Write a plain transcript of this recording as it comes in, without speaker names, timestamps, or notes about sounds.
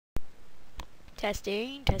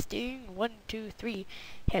Testing, testing, 1, 2, 3.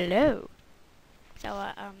 Hello. So,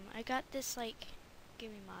 I got this,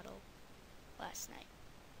 gimme model last night.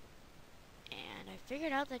 And I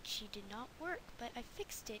figured out that she did not work, but I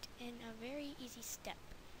fixed it in a very easy step.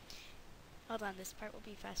 Hold on, this part will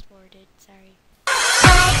be fast forwarded, sorry.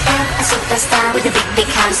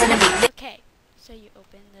 Okay, so you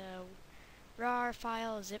open the RAR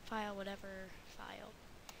file, zip file, whatever file.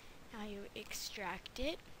 Now you extract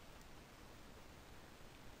it.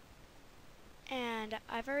 And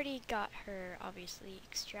I've already got her, obviously,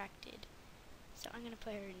 extracted. So I'm going to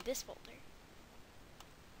put her in this folder.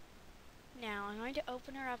 Now I'm going to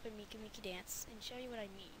open her up in Miki Dance and show you what I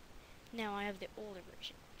mean. Now I have the older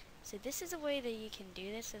version. So this is a way that you can do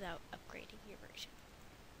this without upgrading your version.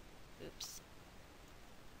 Oops.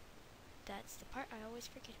 That's the part I always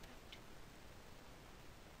forget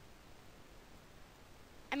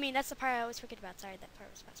about. That's the part I always forget about. Sorry, that part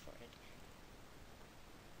was fast forwarded.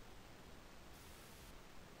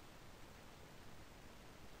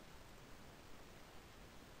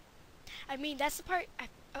 That's the part that's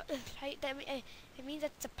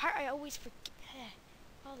the part I always forget.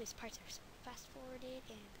 All these parts are so fast forwarded,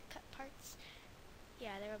 and the cut parts.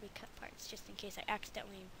 Yeah, there will be cut parts just in case I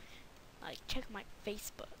accidentally check my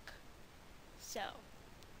Facebook. So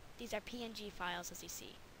these are PNG files, as you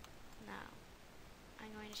see. Now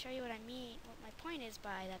I'm going to show you what I mean. What my point is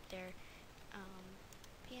by that they're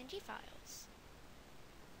PNG files.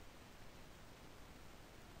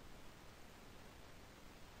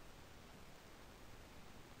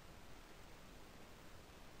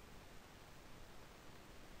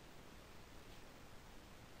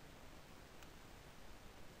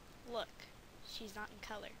 Look, she's not in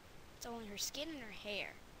color. It's only her skin and her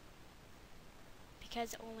hair.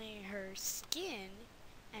 Because only her skin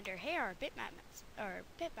and her hair are bitmap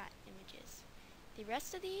images. The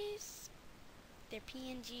rest of these, they're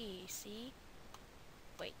PNG, see?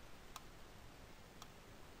 Wait.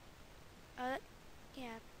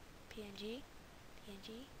 Yeah, PNG,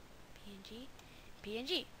 PNG, PNG,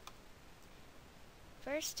 PNG.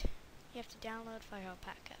 First, you have to download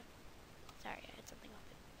Waterkarr. Sorry, I had something open.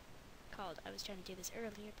 I was trying to do this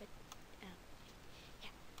earlier, but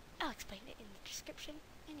yeah, I'll explain it in the description.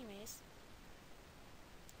 Anyways,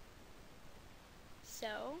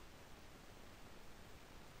 so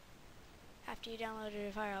after you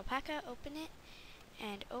downloaded Waterkarr, open it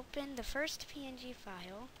and open the first PNG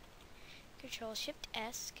file. Control Shift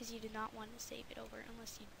S because you do not want to save it over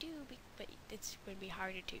unless you do, but it's going to be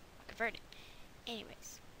harder to convert it.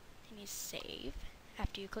 Anyways, then you save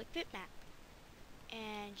after you click bitmap.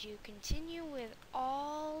 And you continue with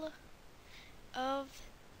all of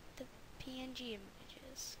the PNG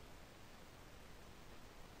images.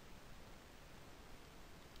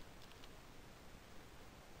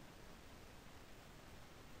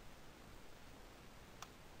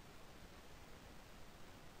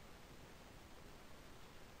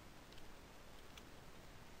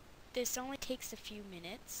 This only takes a few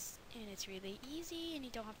minutes, and it's really easy, and you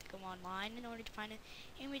don't have to go online in order to find an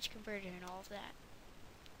image converter and all of that.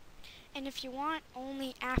 And if you want,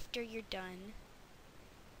 only after you're done,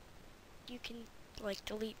 you can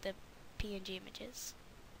delete the PNG images.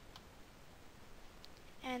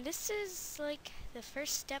 And this is the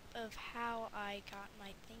first step of how I got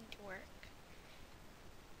my thing to work.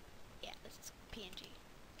 Yeah, this is PNG.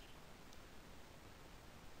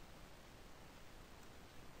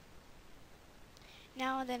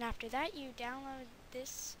 Now then after that you download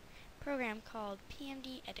this program called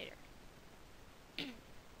PMD Editor.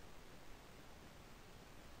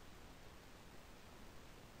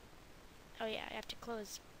 Oh yeah, I have to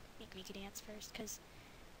close Miki Dance first because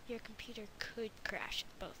your computer could crash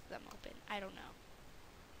if both of them open. I don't know.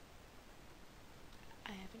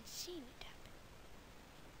 I haven't seen it happen.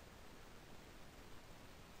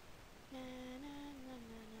 Na, na, na,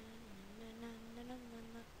 na, na, na, na, na, na,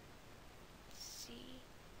 na. Let's see.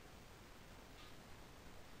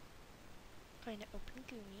 I'm going to open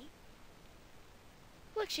Gumi.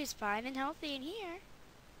 Look, she's fine and healthy in here.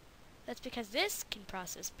 That's because this can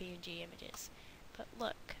process PNG images. But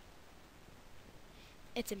look,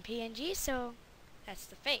 it's in PNG, so that's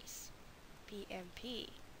the face. BMP.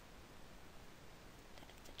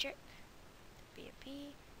 That's the jerk.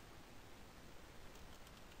 BMP.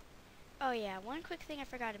 Oh yeah, one quick thing I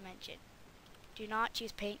forgot to mention. Do not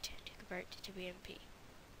choose paint to convert to BMP.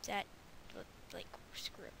 That would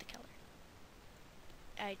screw up the color.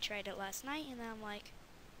 I tried it last night and I'm like,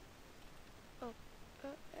 oh,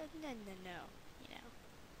 no, you know.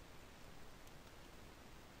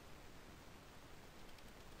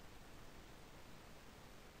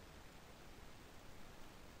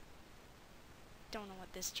 don't know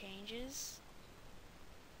what this changes.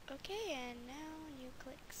 Okay, and now you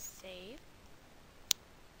click save.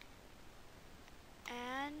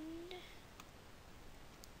 And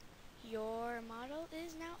your model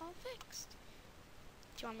is now all fixed.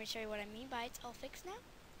 Do you want me to show you what I mean by it's all fixed now?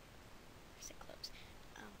 Or is it close?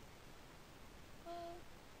 Well,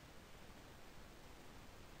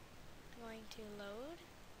 I'm going to load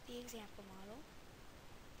the example model.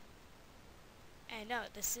 And no,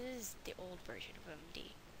 this is the old version of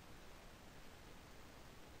MMD.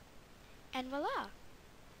 And voila!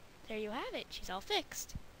 There you have it. She's all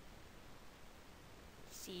fixed.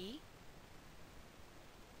 See?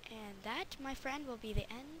 And that, my friend, will be the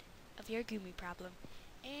end of your Gumi problem.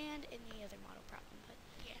 And any other model problem, but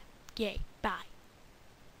yeah. Yay. Bye.